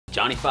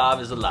Johnny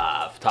 5 is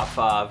alive. Top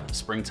 5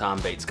 springtime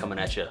baits coming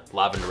at you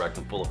live and direct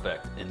in full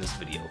effect in this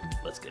video.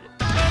 Let's get it.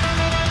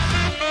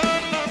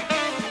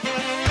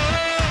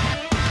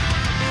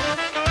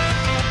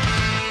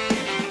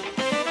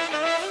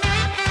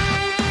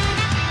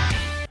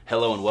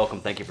 Hello and welcome.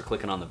 Thank you for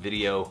clicking on the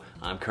video.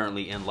 I'm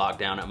currently in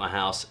lockdown at my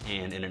house,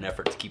 and in an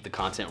effort to keep the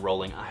content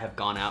rolling, I have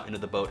gone out into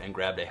the boat and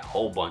grabbed a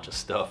whole bunch of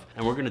stuff,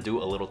 and we're gonna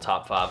do a little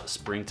top 5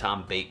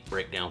 springtime bait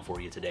breakdown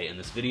for you today in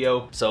this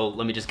video. So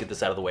let me just get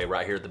this out of the way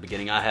right here at the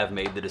beginning. I have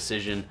made the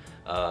decision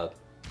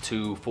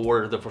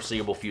for the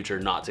foreseeable future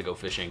not to go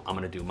fishing. I'm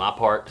gonna do my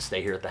part,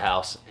 stay here at the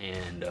house,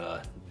 and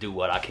do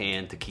what I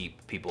can to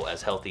keep people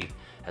as healthy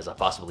as I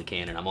possibly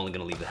can, and I'm only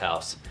gonna leave the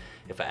house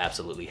if I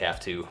absolutely have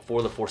to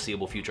for the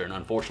foreseeable future. And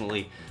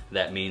unfortunately,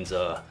 that means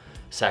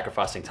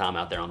sacrificing time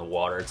out there on the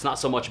water. It's not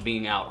so much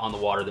being out on the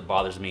water that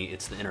bothers me,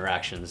 it's the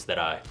interactions that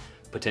I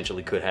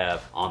potentially could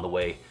have on the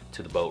way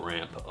to the boat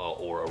ramp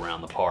or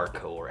around the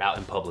park or out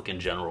in public in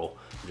general.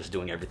 I'm just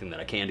doing everything that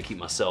I can to keep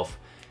myself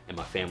and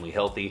my family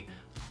healthy.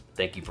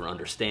 Thank you for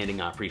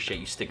understanding. I appreciate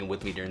you sticking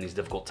with me during these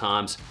difficult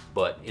times.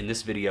 But in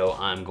this video,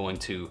 I'm going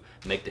to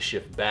make the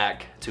shift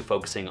back to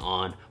focusing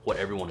on what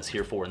everyone is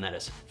here for, and that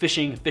is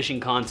fishing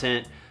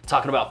content,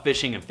 talking about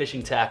fishing and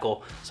fishing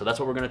tackle. So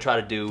that's what we're gonna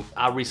try to do.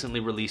 I recently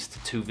released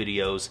 2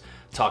 videos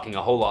talking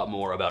a whole lot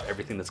more about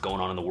everything that's going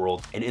on in the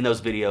world. And in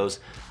those videos,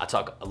 I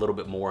talk a little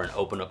bit more and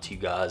open up to you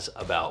guys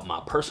about my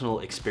personal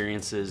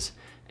experiences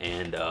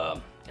and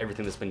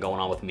everything that's been going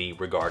on with me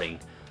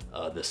regarding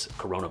this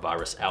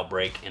coronavirus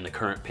outbreak and the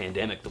current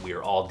pandemic that we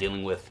are all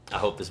dealing with. I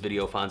hope this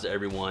video finds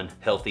everyone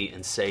healthy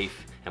and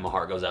safe, and my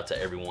heart goes out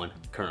to everyone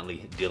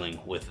currently dealing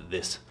with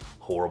this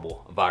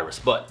horrible virus.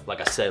 But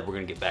like I said, we're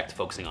gonna get back to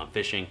focusing on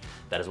fishing.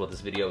 That is what this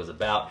video is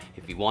about.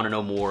 If you wanna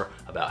know more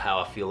about how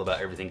I feel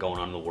about everything going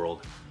on in the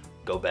world,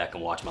 go back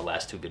and watch my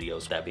last 2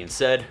 videos. That being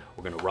said,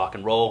 we're gonna rock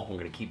and roll. We're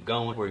gonna keep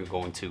going. We're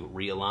going to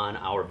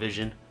realign our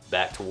vision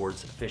back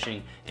towards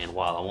fishing. And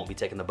while I won't be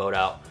taking the boat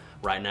out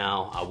right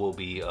now, I will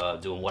be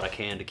doing what I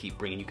can to keep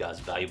bringing you guys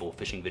valuable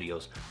fishing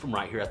videos from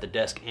right here at the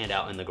desk and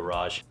out in the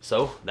garage.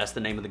 So that's the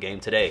name of the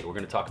game today. We're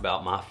gonna talk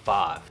about my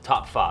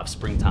top 5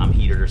 springtime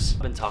heaters.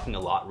 I've been talking a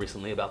lot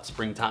recently about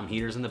springtime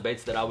heaters and the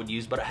baits that I would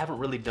use, but I haven't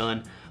really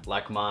done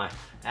like my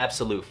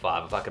absolute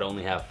 5. If I could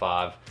only have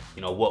 5,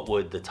 you know, what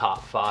would the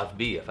top 5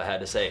 be if I had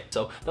to say?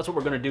 So that's what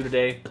we're gonna do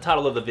today. The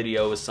title of the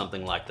video is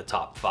something like the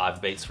top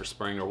 5 baits for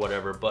spring or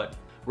whatever, but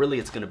really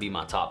it's gonna be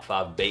my top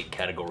 5 bait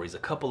categories. A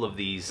couple of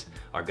these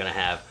are gonna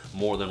have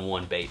more than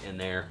one bait in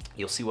there.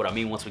 You'll see what I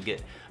mean once we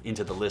get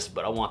into the list,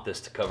 but I want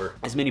this to cover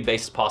as many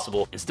baits as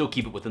possible and still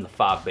keep it within the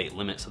 5 bait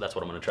limit, so that's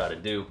what I'm gonna try to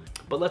do.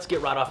 But let's get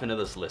right off into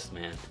this list,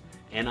 man.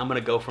 And I'm gonna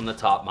go from the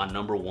top, my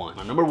number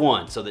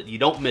one, so that you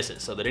don't miss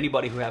it, so that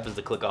anybody who happens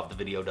to click off the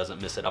video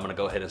doesn't miss it. I'm gonna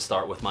go ahead and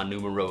start with my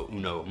numero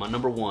uno, my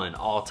number 1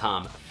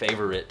 all-time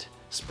favorite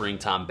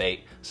springtime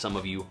bait. Some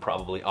of you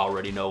probably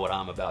already know what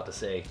I'm about to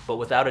say, but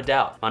without a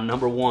doubt, my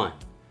number 1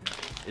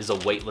 is a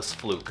weightless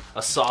fluke,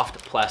 a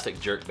soft plastic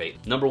jerk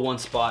bait. Number 1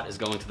 spot is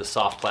going to the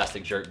soft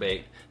plastic jerk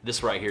bait.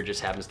 This right here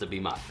just happens to be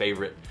my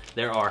favorite.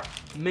 There are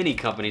many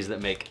companies that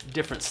make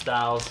different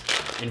styles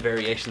and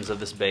variations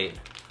of this bait.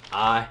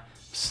 I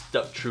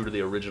stuck true to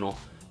the original,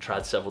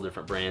 tried several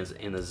different brands,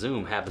 and the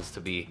Zoom happens to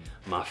be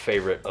my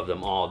favorite of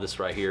them all. This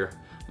right here,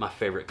 my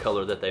favorite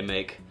color that they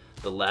make,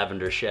 the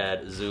Lavender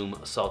Shad Zoom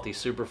Salty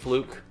Super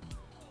Fluke.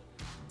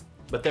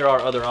 But there are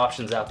other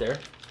options out there,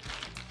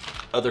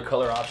 other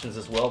color options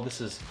as well.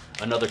 This is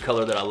another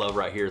color that I love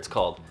right here. It's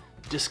called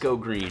Disco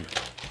Green.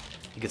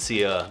 You can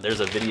see there's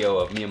a video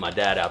of me and my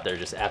dad out there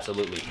just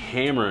absolutely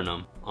hammering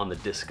them on the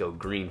Disco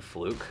Green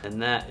Fluke.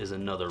 And that is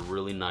another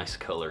really nice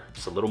color.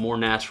 It's a little more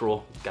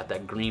natural, got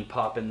that green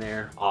pop in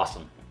there,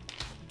 awesome.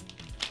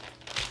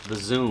 The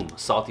Zoom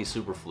Salty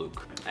Super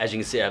Fluke. As you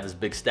can see, I have this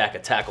big stack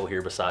of tackle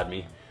here beside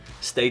me.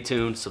 Stay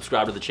tuned,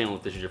 subscribe to the channel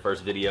if this is your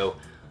first video.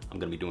 I'm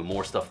gonna be doing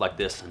more stuff like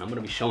this, and I'm gonna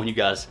be showing you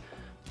guys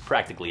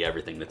practically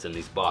everything that's in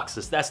these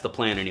boxes. That's the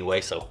plan anyway,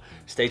 so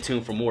stay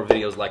tuned for more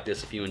videos like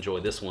this if you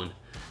enjoy this one.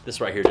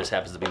 This right here just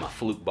happens to be my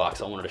fluke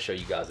box. I wanted to show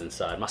you guys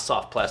inside. My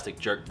soft plastic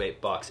jerk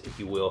bait box, if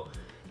you will.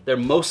 They're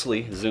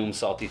mostly Zoom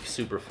Salty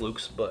Super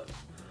Flukes, but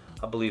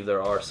I believe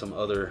there are some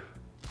other,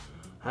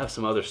 I have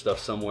some other stuff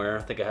somewhere.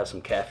 I think I have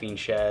some caffeine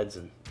shads,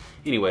 and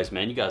anyways,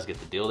 man, you guys get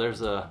the deal.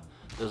 There's a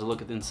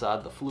look at the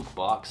inside the fluke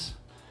box.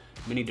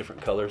 Many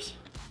different colors.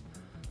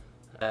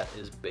 That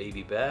is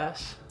baby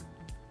bass.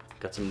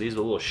 Got some of these with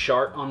a little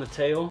shark on the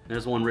tail.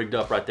 There's one rigged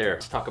up right there.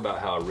 Let's talk about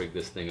how I rig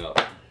this thing up.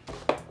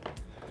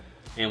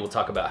 And we'll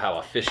talk about how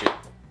I fish it.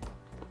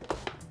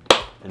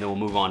 And then we'll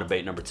move on to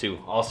bait number 2.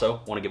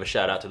 Also, want to give a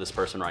shout out to this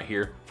person right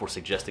here for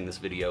suggesting this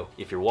video.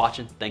 If you're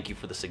watching, thank you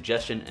for the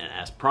suggestion, and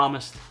as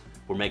promised,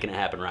 we're making it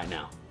happen right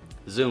now.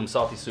 Zoom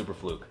Salty Super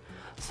Fluke.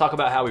 Let's talk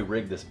about how we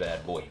rig this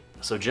bad boy.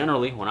 So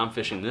generally, when I'm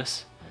fishing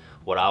this,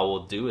 what I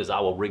will do is I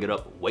will rig it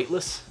up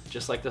weightless,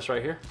 just like this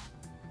right here.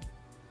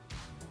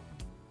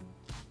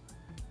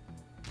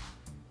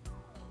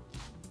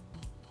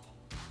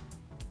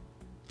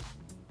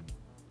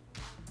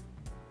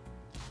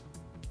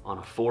 on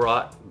a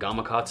 4/0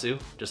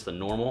 Gamakatsu, just the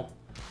normal,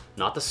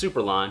 not the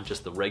super line,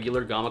 just the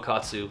regular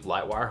Gamakatsu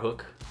light wire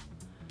hook.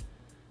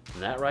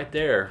 And that right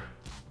there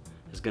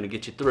is gonna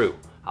get you through.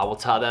 I will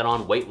tie that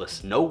on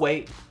weightless, no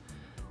weight,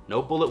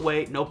 no bullet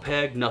weight, no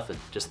peg, nothing.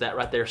 Just that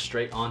right there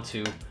straight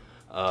onto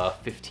a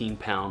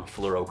 15-pound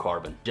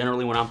fluorocarbon.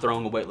 Generally when I'm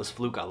throwing a weightless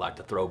fluke, I like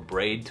to throw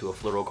braid to a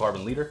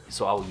fluorocarbon leader.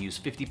 So I will use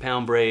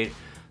 50-pound braid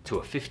to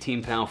a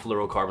 15-pound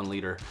fluorocarbon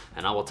leader,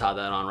 and I will tie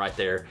that on right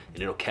there,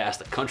 and it'll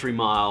cast a country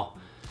mile,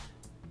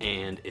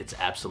 and it's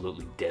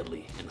absolutely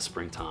deadly in the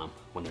springtime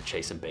when they're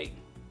chasing bait.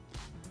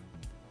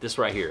 This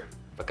right here,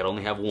 if I could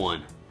only have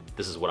one,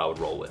 this is what I would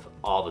roll with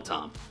all the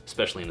time,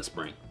 especially in the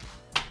spring.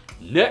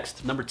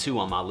 Next, number 2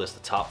 on my list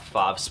of top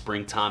 5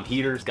 springtime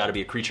heaters, gotta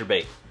be a creature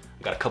bait.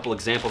 I've got a couple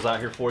examples out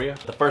here for you.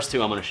 The first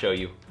 2 I'm gonna show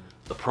you,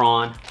 the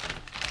prawn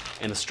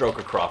and the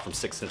stroker craw from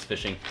 6 Sense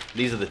Fishing.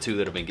 These are the 2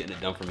 that have been getting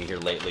it done for me here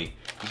lately.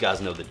 You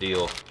guys know the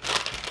deal.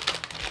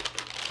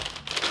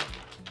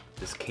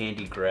 This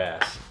candy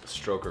grass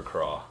stroker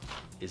craw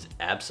is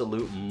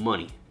absolute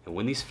money. And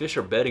when these fish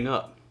are bedding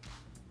up,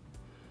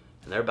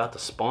 and they're about to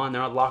spawn,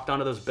 they're locked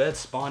onto those beds,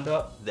 spawned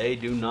up, they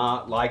do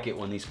not like it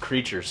when these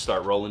creatures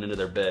start rolling into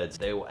their beds.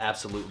 They will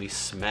absolutely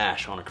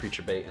smash on a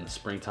creature bait in the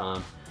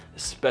springtime,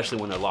 especially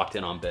when they're locked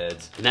in on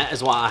beds. And that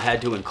is why I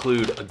had to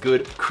include a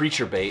good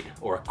creature bait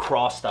or a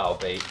craw style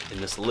bait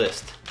in this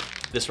list.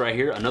 This right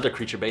here, another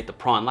creature bait, the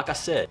prawn. Like I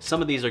said,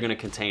 some of these are gonna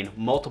contain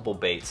multiple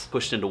baits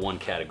pushed into one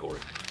category.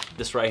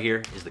 This right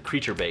here is the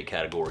creature bait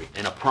category,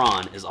 and a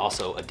prawn is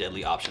also a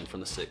deadly option from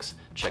the 6.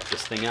 Check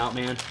this thing out,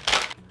 man.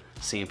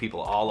 Seeing people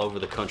all over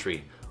the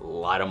country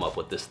light them up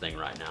with this thing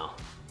right now.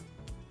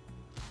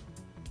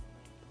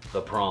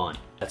 The prawn.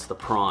 That's the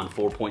prawn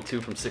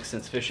 4.2 from 6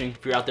 Sense Fishing.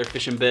 If you're out there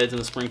fishing beds in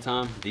the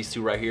springtime, these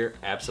 2 right here,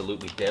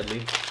 absolutely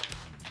deadly.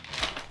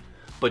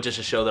 But just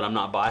to show that I'm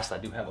not biased, I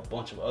do have a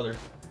bunch of other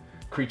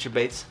creature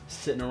baits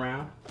sitting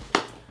around.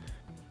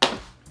 I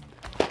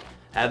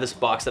have this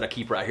box that I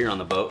keep right here on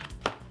the boat.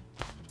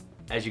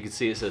 As you can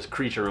see, it says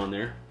creature on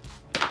there.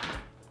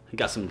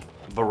 Got some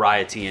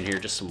variety in here,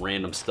 just some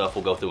random stuff.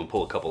 We'll go through and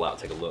pull a couple out,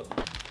 take a look.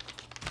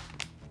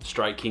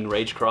 Strike King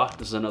Rage Craw.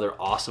 This is another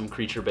awesome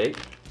creature bait.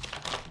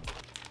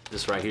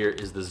 This right here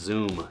is the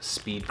Zoom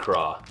Speed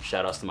Craw.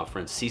 Shout outs to my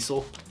friend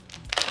Cecil.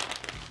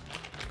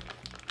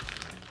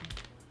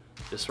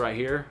 This right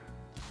here,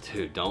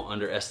 dude, don't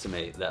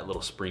underestimate that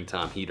little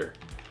springtime heater.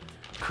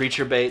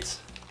 Creature baits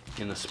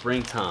in the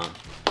springtime,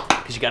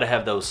 because you gotta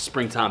have those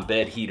springtime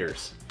bed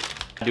heaters.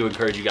 I do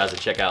encourage you guys to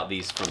check out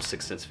these from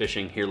 6 Sense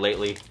Fishing. Here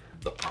lately,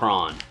 the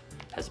prawn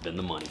has been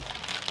the money.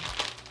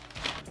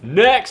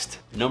 Next,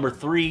 number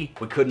 3,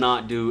 we could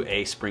not do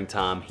a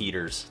springtime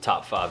heaters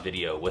top 5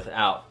 video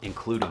without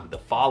including the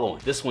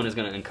following. This one is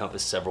gonna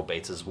encompass several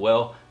baits as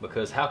well,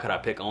 because how could I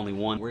pick only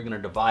one? We're gonna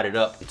divide it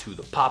up into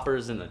the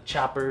poppers and the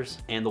choppers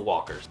and the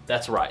walkers.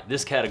 That's right,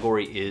 this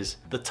category is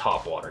the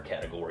top water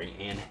category,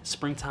 and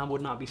springtime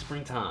would not be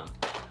springtime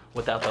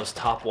without those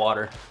top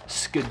water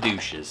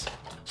skadooshes.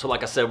 So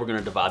like I said, we're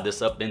gonna divide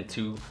this up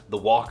into the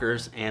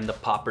walkers and the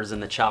poppers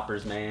and the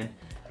choppers, man.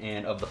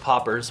 And of the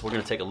poppers, we're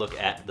gonna take a look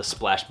at the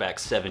Splashback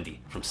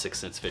 70 from 6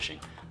 Sense Fishing.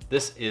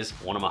 This is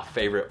one of my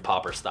favorite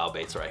popper style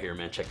baits right here,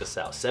 man. Check this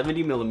out,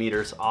 70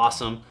 millimeters,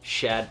 awesome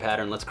shad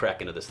pattern. Let's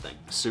crack into this thing.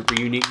 Super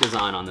unique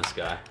design on this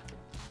guy.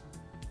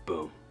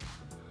 Boom,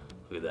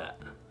 look at that.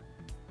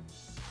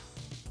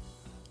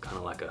 Kind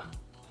of like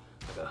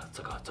it's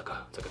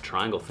like a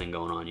triangle thing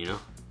going on, you know?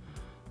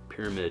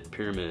 Pyramid.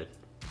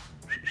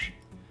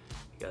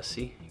 You guys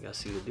see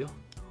the deal?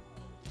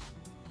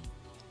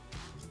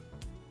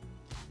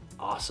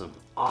 Awesome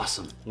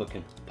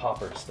looking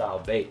popper style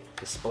bait.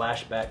 The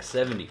Splashback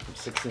 70 from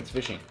 6 Sense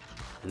Fishing.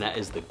 And that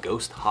is the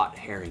Ghost Hot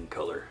Herring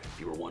color, if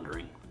you were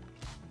wondering.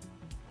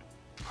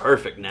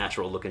 Perfect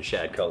natural looking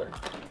shad color.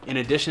 In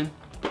addition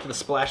to the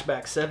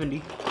Splashback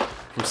 70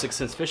 from 6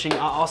 Sense Fishing,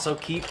 I also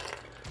keep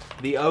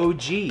the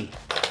OG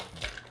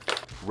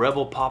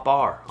Rebel Pop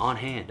R on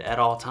hand at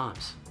all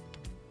times.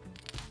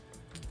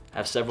 I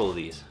have several of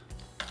these.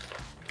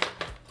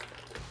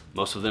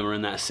 Most of them are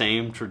in that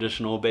same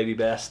traditional baby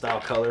bass style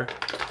color.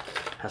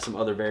 Has some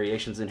other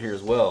variations in here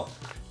as well.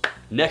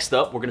 Next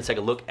up, we're gonna take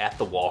a look at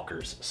the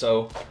walkers.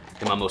 So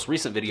in my most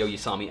recent video, you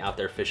saw me out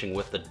there fishing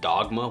with the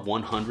Dogma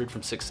 100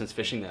 from 6 Sense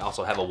Fishing. They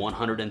also have a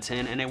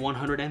 110 and a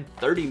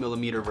 130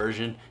 millimeter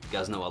version. You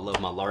guys know I love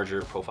my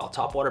larger profile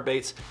topwater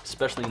baits,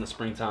 especially in the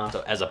springtime.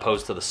 So as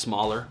opposed to the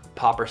smaller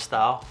popper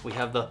style, we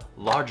have the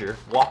larger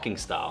walking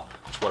style,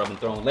 which is what I've been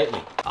throwing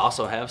lately. I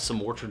also have some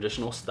more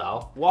traditional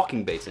style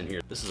walking baits in here.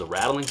 This is a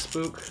rattling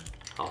spook.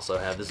 I also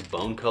have this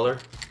bone color.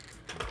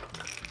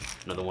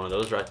 Another one of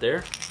those right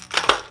there.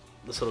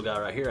 This little guy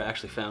right here I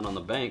actually found on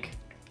the bank.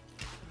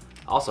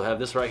 I also have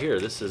this right here.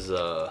 This is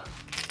a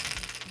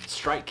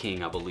Strike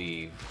King, I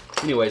believe.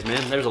 Anyways,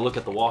 man, there's a look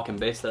at the walking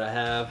baits that I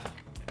have.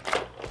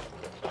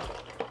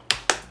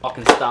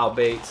 Walking style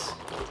baits.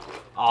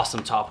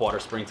 Awesome topwater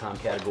springtime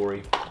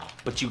category.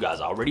 But you guys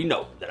already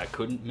know that I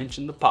couldn't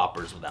mention the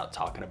poppers without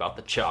talking about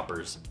the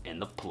choppers and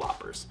the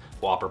ploppers.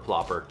 Whopper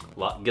plopper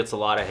gets a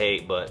lot of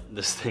hate, but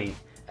this thing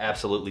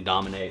absolutely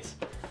dominates.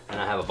 And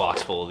I have a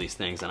box full of these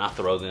things, and I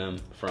throw them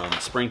from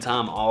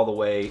springtime all the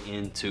way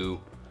into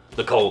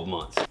the cold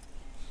months.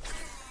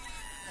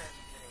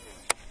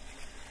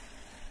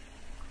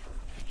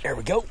 There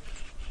we go.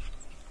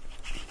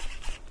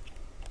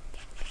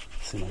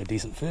 Seems like a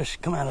decent fish.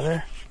 Come out of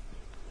there.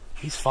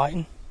 He's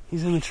fighting.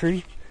 He's in the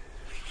tree.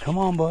 Come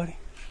on, buddy.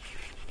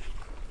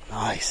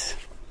 Nice.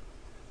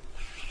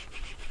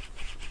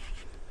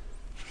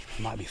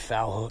 Might be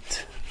foul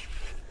hooked.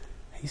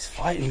 He's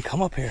fighting.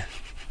 Come up here.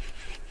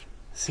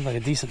 Seems like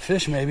a decent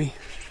fish, maybe.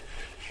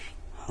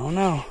 I don't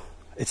know.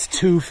 It's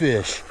 2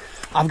 fish.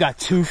 I've got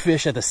 2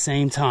 fish at the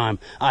same time.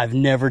 I've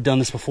never done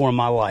this before in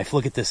my life.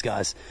 Look at this,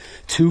 guys.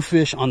 2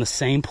 fish on the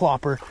same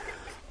plopper.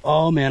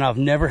 Oh man, I've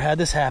never had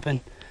this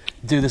happen.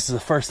 Dude, this is the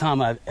first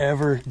time I've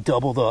ever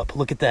doubled up.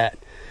 Look at that.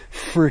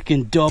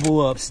 Freaking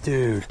double ups,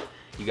 dude.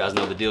 You guys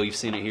know the deal. You've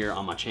seen it here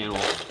on my channel.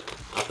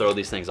 I throw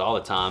these things all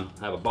the time.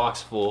 I have a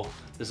box full.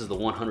 This is the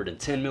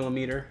 110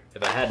 millimeter.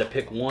 If I had to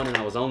pick one and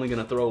I was only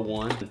gonna throw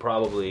one,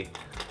 probably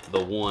the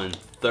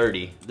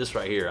 130. This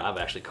right here, I've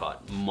actually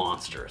caught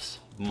monstrous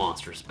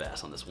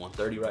bass on this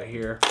 130 right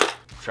here.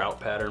 Trout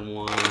pattern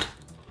one.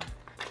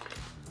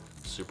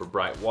 Super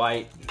bright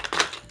white.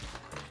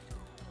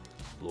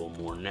 A little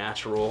more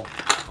natural.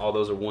 All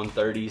those are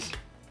 130s.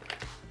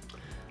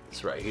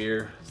 This right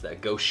here is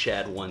that Ghost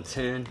Shad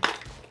 110.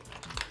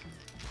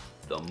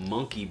 The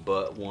Monkey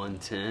Butt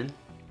 110.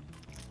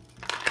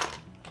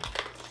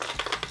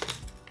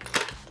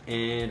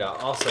 And I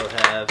also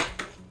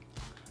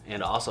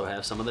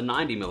have some of the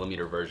 90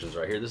 millimeter versions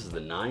right here. This is the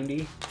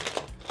 90.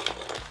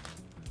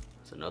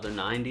 It's another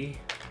 90.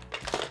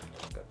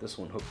 Got this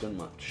one hooked in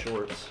my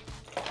shorts.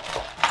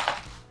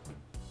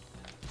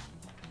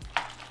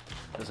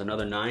 There's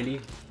another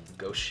 90.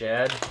 Ghost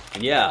Shad.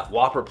 And yeah,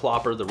 Whopper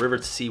Plopper, the River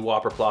to Sea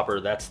Whopper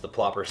Plopper, that's the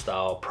plopper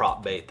style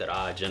prop bait that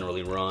I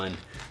generally run.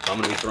 If I'm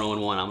gonna be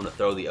throwing one, I'm gonna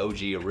throw the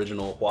OG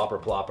original Whopper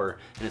Plopper,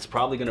 and it's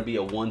probably gonna be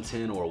a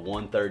 110 or a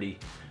 130,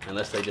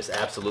 unless they just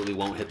absolutely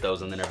won't hit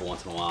those, and then every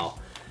once in a while,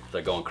 if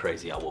they're going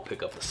crazy, I will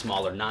pick up the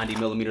smaller 90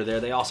 millimeter there.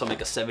 They also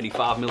make a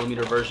 75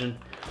 millimeter version,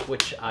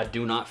 which I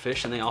do not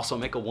fish, and they also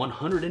make a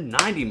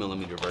 190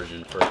 millimeter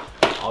version for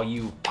all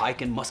you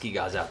pike and muskie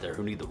guys out there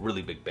who need the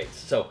really big baits.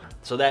 So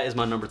that is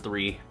my number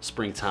 3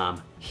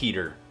 springtime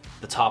heater.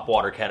 The top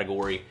water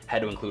category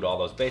had to include all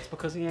those baits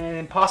because it's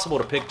impossible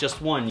to pick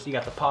just one. You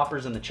got the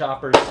poppers and the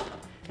choppers,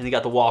 and you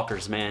got the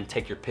walkers, man.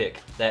 Take your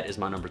pick. That is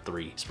my number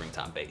 3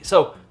 springtime bait.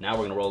 So now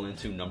we're gonna roll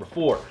into number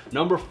 4.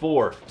 Number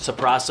 4,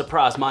 surprise,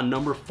 surprise, my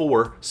number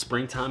 4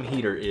 springtime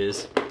heater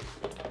is,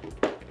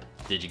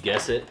 did you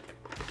guess it?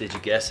 Did you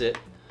guess it?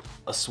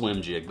 A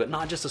swim jig, but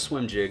not just a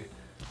swim jig,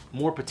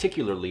 more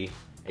particularly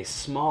a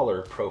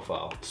smaller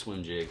profile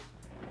swim jig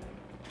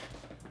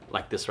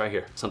like this right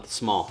here. Something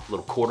small,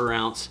 little 1/4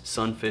 ounce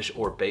sunfish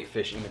or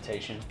baitfish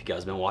imitation. If you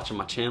guys been watching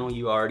my channel,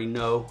 you already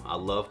know I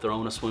love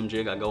throwing a swim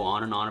jig. I go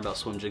on and on about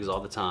swim jigs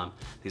all the time.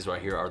 These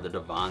right here are the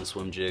Divine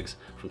swim jigs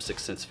from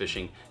 6th Sense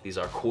Fishing. These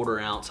are 1/4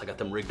 ounce. I got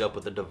them rigged up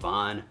with the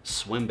Divine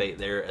swim bait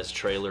there as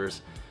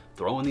trailers.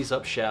 Throwing these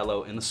up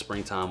shallow in the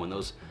springtime when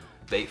those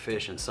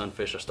baitfish and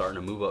sunfish are starting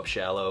to move up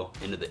shallow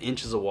into the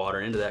inches of water,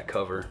 into that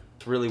cover.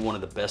 It's really one of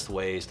the best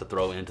ways to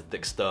throw into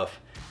thick stuff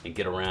and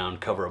get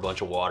around, cover a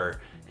bunch of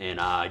water. And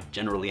I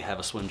generally have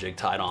a swim jig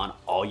tied on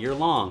all year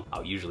long.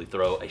 I'll usually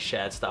throw a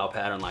shad style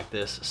pattern like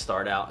this,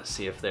 start out and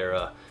see if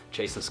they're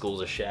chasing schools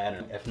of shad.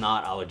 And if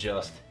not, I'll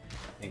adjust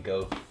and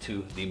go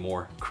to the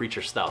more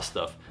creature style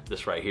stuff.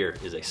 This right here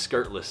is a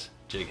skirtless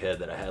jig head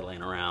that I had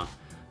laying around,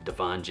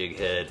 Divine jig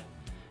head,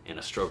 and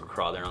a stroker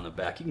craw there on the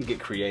back. You can get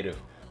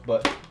creative.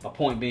 But my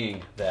point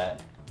being that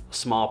a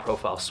small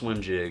profile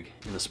swim jig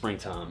in the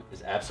springtime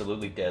is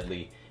absolutely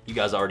deadly. You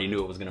guys already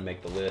knew it was gonna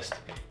make the list.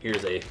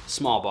 Here's a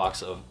small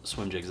box of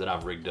swim jigs that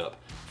I've rigged up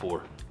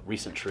for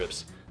recent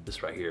trips.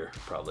 This right here,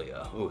 probably,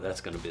 oh,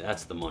 that's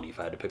the money. If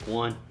I had to pick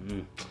one,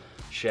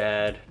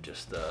 shad,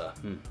 just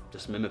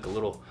mimic a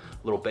little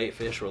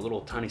baitfish or a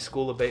little tiny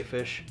school of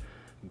baitfish.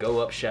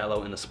 Go up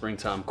shallow in the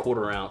springtime,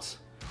 1/4 ounce.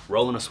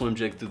 Rolling a swim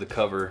jig through the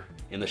cover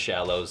in the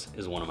shallows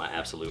is one of my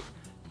absolute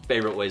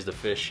favorite ways to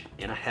fish,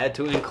 and I had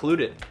to include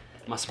it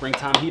in my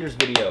springtime heaters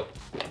video.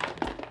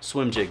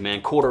 Swim jig,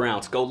 man, 1/4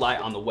 ounce. Go light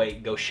on the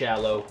weight, go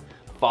shallow,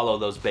 follow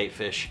those bait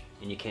fish,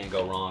 and you can't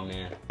go wrong,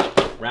 man.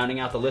 Rounding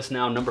out the list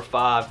now, number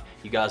 5.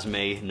 You guys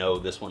may know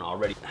this one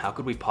already. How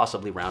could we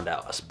possibly round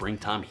out a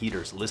springtime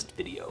heaters list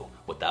video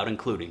without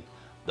including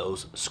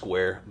those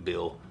square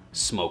bill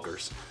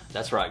smokers?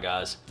 That's right,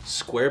 guys.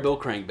 Square bill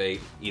crankbait,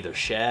 either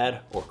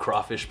shad or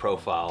crawfish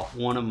profile.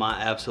 One of my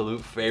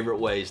absolute favorite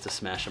ways to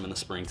smash them in the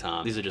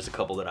springtime. These are just a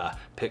couple that I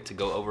picked to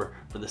go over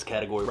for this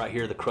category. Right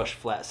here, the Crush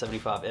Flat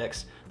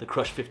 75X, the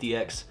Crush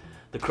 50X,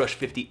 the Crush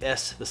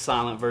 50S, the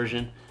silent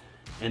version,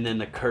 and then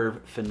the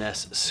Curve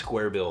Finesse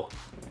square bill.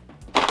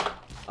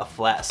 A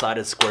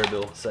flat-sided square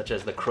bill, such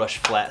as the Crush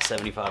Flat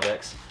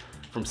 75X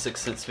from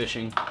 6th Sense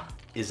Fishing,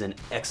 is an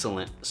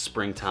excellent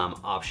springtime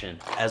option,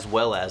 as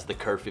well as the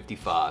Curve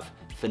 55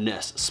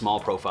 Finesse small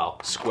profile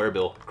square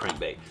bill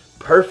crankbait.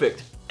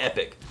 Perfect,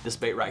 epic. This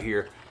bait right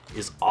here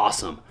is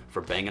awesome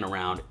for banging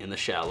around in the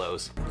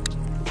shallows.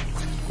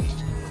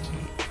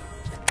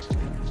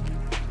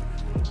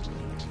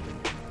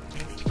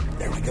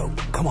 There we go.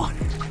 Come on.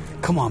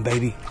 Come on,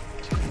 baby.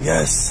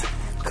 Yes.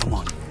 Come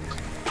on.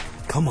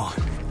 Come on.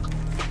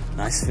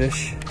 Nice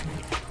fish.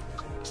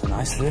 It's a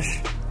nice fish.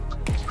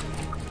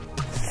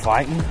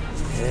 Fighting.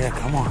 Yeah,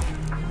 come on.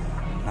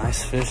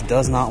 Nice fish.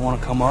 Does not want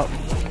to come up.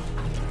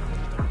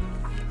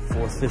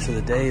 Fourth fish of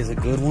the day is a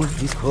good one.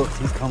 He's hooked.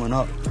 He's coming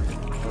up.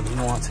 Whether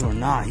you want to or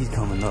not, he's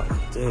coming up.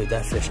 Dude,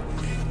 that fish.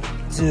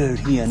 Dude,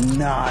 he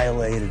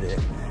annihilated it.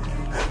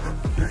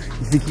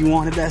 You think you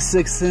wanted that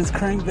 6th Sense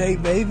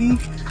crankbait, baby?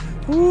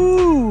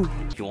 Woo!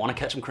 If you want to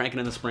catch them cranking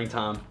in the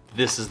springtime,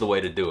 this is the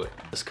way to do it.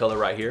 This color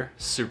right here,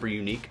 super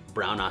unique,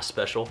 brown eye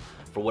special.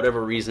 For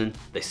whatever reason,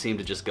 they seem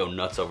to just go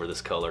nuts over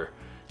this color.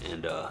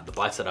 And the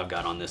bites that I've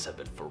got on this have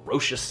been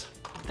ferocious.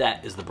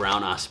 That is the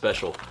brown eye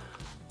special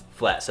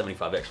flat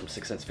 75X from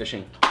 6th Sense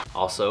Fishing.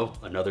 Also,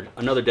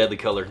 another deadly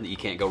color that you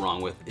can't go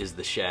wrong with is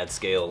the shad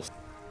scales.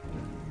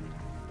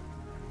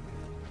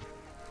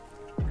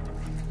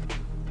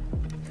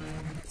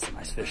 It's a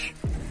nice fish.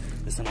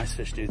 It's a nice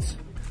fish, dudes.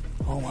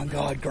 Oh my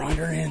God, grind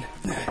her in.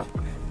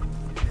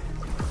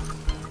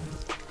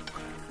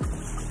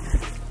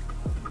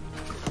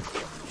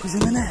 She's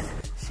in the net.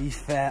 She's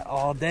fat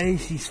all day,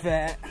 she's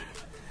fat.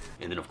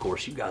 And then of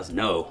course, you guys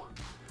know,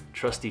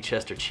 trusty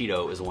Chester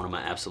Cheeto is one of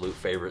my absolute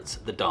favorites,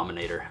 the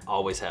Dominator.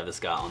 Always have this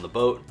guy on the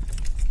boat.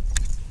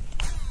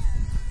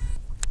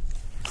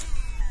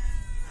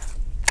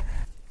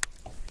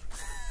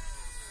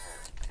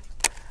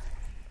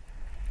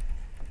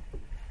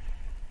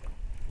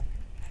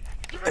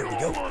 There we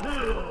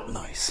go.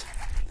 Nice.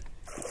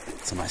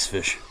 It's a nice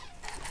fish.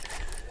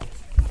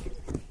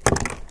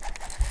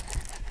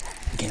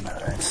 Came out of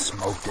there and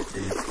smoked it,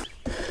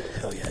 dude.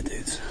 Hell yeah,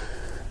 dudes.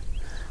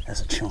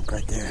 That's a chunk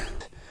right there.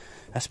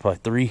 That's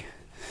probably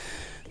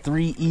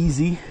three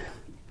easy.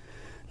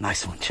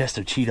 Nice one,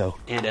 Chester Cheeto.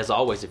 And as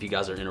always, if you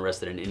guys are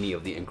interested in any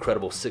of the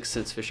incredible 6th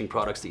Sense fishing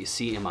products that you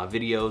see in my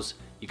videos,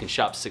 you can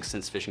shop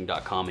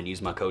 6thsensefishing.com and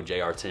use my code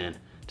JR10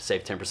 to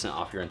save 10%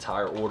 off your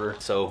entire order.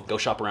 So go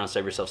shop around,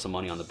 save yourself some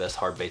money on the best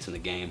hard baits in the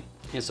game,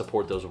 and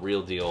support those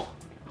real deal,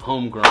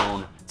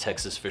 homegrown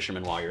Texas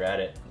fishermen while you're at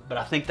it. But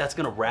I think that's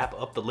gonna wrap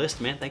up the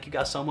list, man. Thank you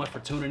guys so much for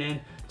tuning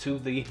in to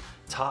the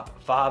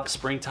top 5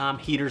 springtime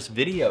heaters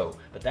video.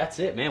 But that's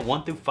it, man,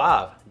 1 through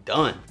 5,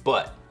 done.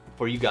 But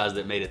for you guys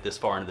that made it this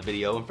far into the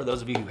video, and for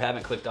those of you who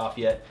haven't clicked off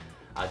yet,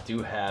 I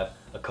do have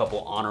a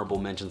couple honorable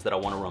mentions that I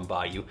want to run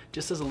by you,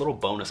 just as a little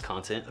bonus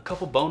content, a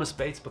couple bonus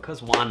baits,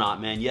 because why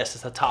not, man? Yes,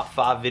 it's a top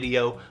 5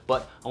 video,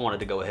 but I wanted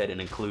to go ahead and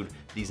include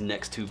these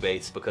next 2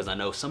 baits because I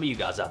know some of you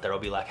guys out there will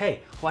be like,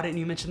 hey, why didn't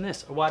you mention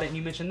this? Or why didn't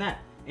you mention that?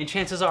 And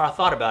chances are I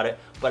thought about it,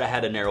 but I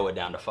had to narrow it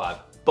down to 5.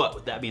 But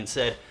with that being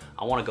said,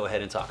 I want to go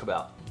ahead and talk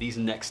about these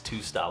next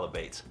 2 style of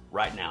baits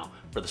right now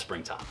for the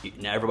springtime.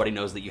 Now everybody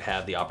knows that you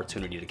have the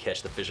opportunity to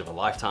catch the fish of a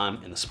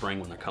lifetime in the spring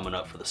when they're coming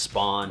up for the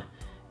spawn,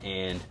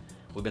 and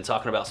we've been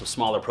talking about some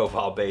smaller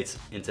profile baits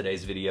in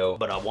today's video,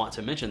 but I want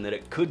to mention that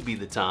it could be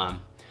the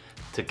time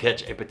to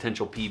catch a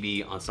potential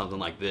PB on something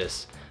like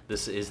this.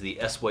 This is the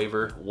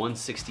S-Waver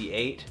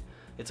 168.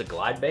 It's a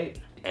glide bait.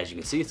 As you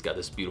can see, it's got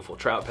this beautiful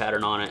trout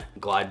pattern on it,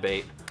 glide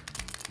bait.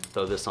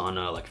 Throw this on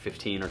like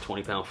 15 or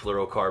 20 pound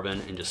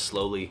fluorocarbon and just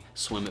slowly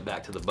swim it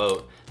back to the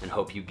boat and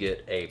hope you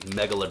get a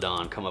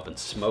megalodon come up and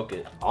smoke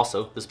it.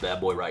 Also, this bad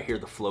boy right here,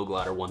 the Flow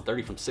Glider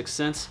 130 from 6th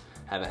Sense.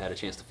 Haven't had a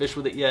chance to fish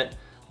with it yet,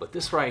 but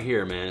this right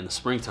here, man, in the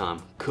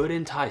springtime could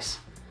entice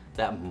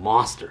that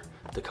monster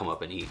to come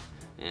up and eat.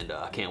 And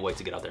I can't wait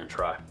to get out there and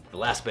try. The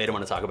last bait I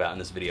want to talk about in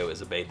this video is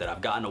a bait that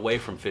I've gotten away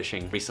from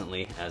fishing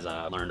recently as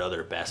I learned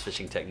other bass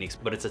fishing techniques,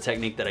 but it's a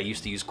technique that I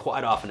used to use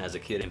quite often as a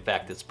kid. In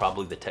fact, it's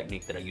probably the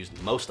technique that I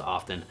used most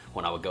often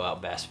when I would go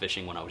out bass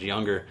fishing when I was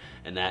younger,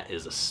 and that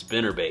is a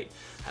spinnerbait.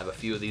 I have a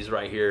few of these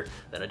right here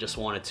that I just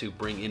wanted to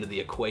bring into the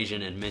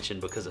equation and mention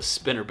because a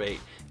spinnerbait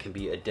can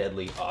be a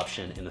deadly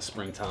option in the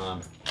springtime,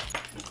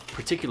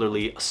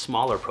 particularly a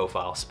smaller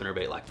profile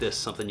spinnerbait like this,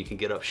 something you can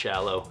get up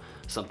shallow,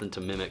 something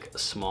to mimic a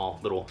small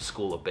little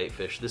school of bait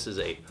fish. This is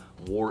a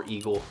War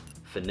Eagle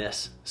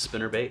finesse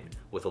spinnerbait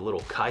with a little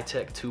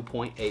Kitech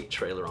 2.8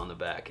 trailer on the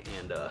back,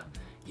 and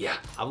yeah,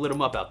 I've lit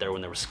them up out there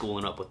when they were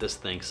schooling up with this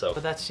thing. So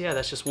but that's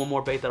just one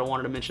more bait that I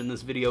wanted to mention in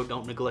this video.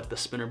 Don't neglect the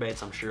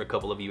spinnerbaits. I'm sure a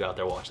couple of you out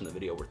there watching the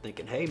video were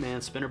thinking, hey man,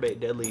 spinnerbait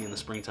deadly in the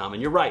springtime,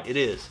 and you're right, it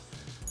is.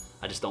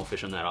 I just don't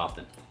fish them that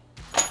often.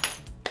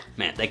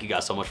 Man, thank you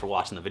guys so much for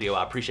watching the video.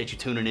 I appreciate you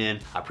tuning in.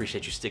 I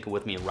appreciate you sticking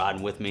with me and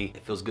riding with me.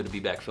 It feels good to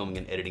be back filming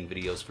and editing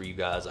videos for you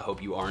guys. I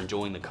hope you are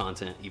enjoying the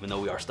content. Even though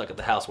we are stuck at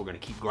the house, we're gonna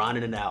keep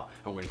grinding it out,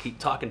 and we're gonna keep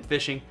talking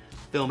fishing,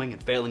 filming,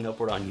 and failing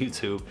upward on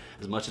YouTube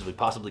as much as we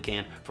possibly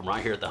can from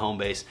right here at the home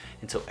base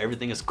until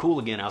everything is cool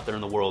again out there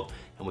in the world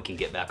and we can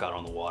get back out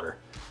on the water.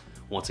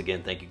 Once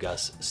again, thank you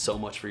guys so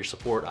much for your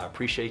support. I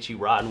appreciate you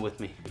riding with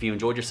me. If you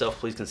enjoyed yourself,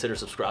 please consider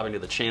subscribing to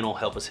the channel.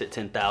 Help us hit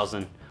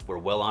 10,000. We're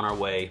well on our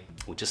way.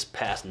 We just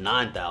passed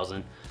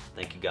 9,000.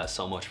 Thank you guys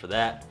so much for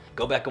that.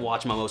 Go back and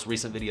watch my most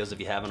recent videos if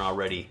you haven't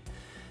already.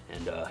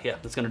 And yeah,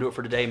 that's gonna do it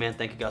for today, man.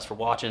 Thank you guys for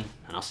watching,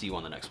 and I'll see you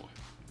on the next one.